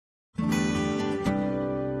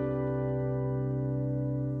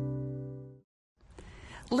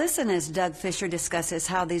Listen as Doug Fisher discusses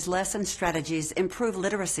how these lesson strategies improve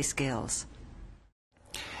literacy skills.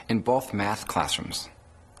 In both math classrooms,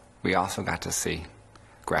 we also got to see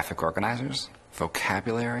graphic organizers,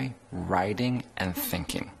 vocabulary, writing, and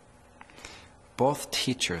thinking. Both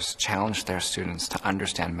teachers challenged their students to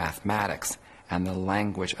understand mathematics and the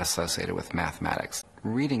language associated with mathematics.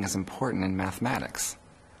 Reading is important in mathematics.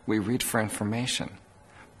 We read for information.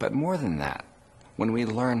 But more than that, when we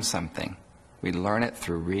learn something, we learn it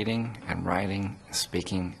through reading and writing,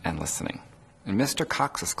 speaking, and listening. In Mr.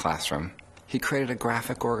 Cox's classroom, he created a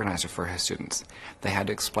graphic organizer for his students. They had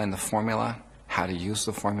to explain the formula, how to use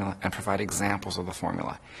the formula, and provide examples of the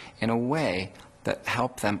formula in a way that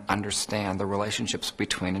helped them understand the relationships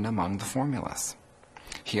between and among the formulas.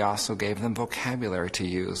 He also gave them vocabulary to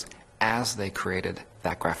use as they created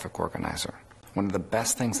that graphic organizer. One of the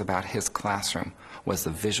best things about his classroom was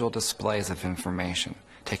the visual displays of information,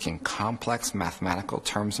 taking complex mathematical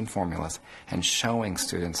terms and formulas and showing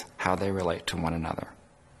students how they relate to one another.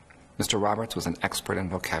 Mr. Roberts was an expert in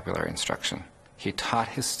vocabulary instruction. He taught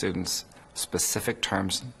his students specific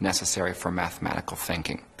terms necessary for mathematical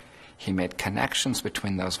thinking. He made connections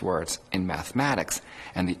between those words in mathematics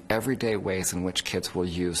and the everyday ways in which kids will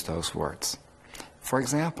use those words. For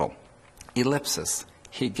example, ellipses.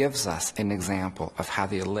 He gives us an example of how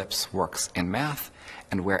the ellipse works in math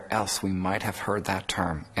and where else we might have heard that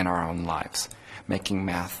term in our own lives, making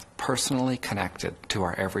math personally connected to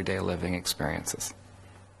our everyday living experiences.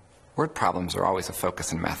 Word problems are always a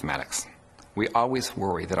focus in mathematics. We always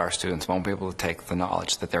worry that our students won't be able to take the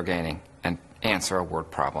knowledge that they're gaining and answer a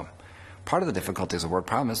word problem. Part of the difficulties of a word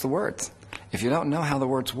problem is the words. If you don't know how the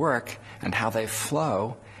words work and how they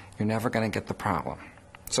flow, you're never going to get the problem.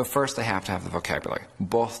 So first, they have to have the vocabulary.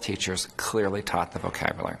 Both teachers clearly taught the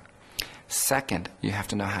vocabulary. Second, you have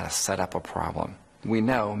to know how to set up a problem. We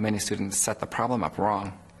know many students set the problem up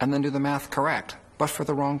wrong and then do the math correct, but for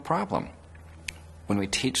the wrong problem. When we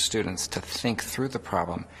teach students to think through the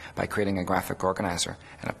problem by creating a graphic organizer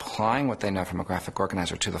and applying what they know from a graphic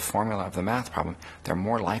organizer to the formula of the math problem, they're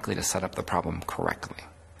more likely to set up the problem correctly.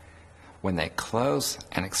 When they close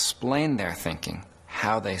and explain their thinking,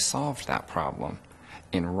 how they solved that problem,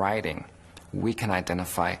 in writing, we can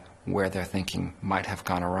identify where their thinking might have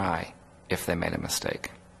gone awry if they made a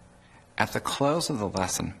mistake. At the close of the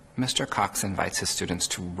lesson, Mr. Cox invites his students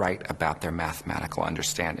to write about their mathematical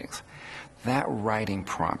understandings. That writing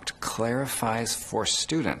prompt clarifies for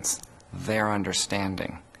students their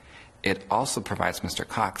understanding. It also provides Mr.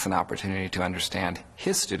 Cox an opportunity to understand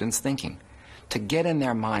his students' thinking, to get in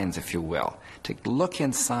their minds, if you will, to look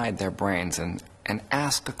inside their brains and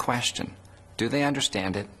ask a question. Do they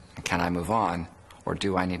understand it? Can I move on? Or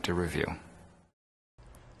do I need to review?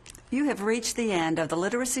 You have reached the end of the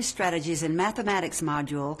Literacy Strategies in Mathematics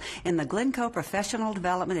module in the Glencoe Professional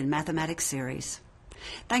Development in Mathematics series.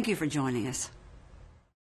 Thank you for joining us.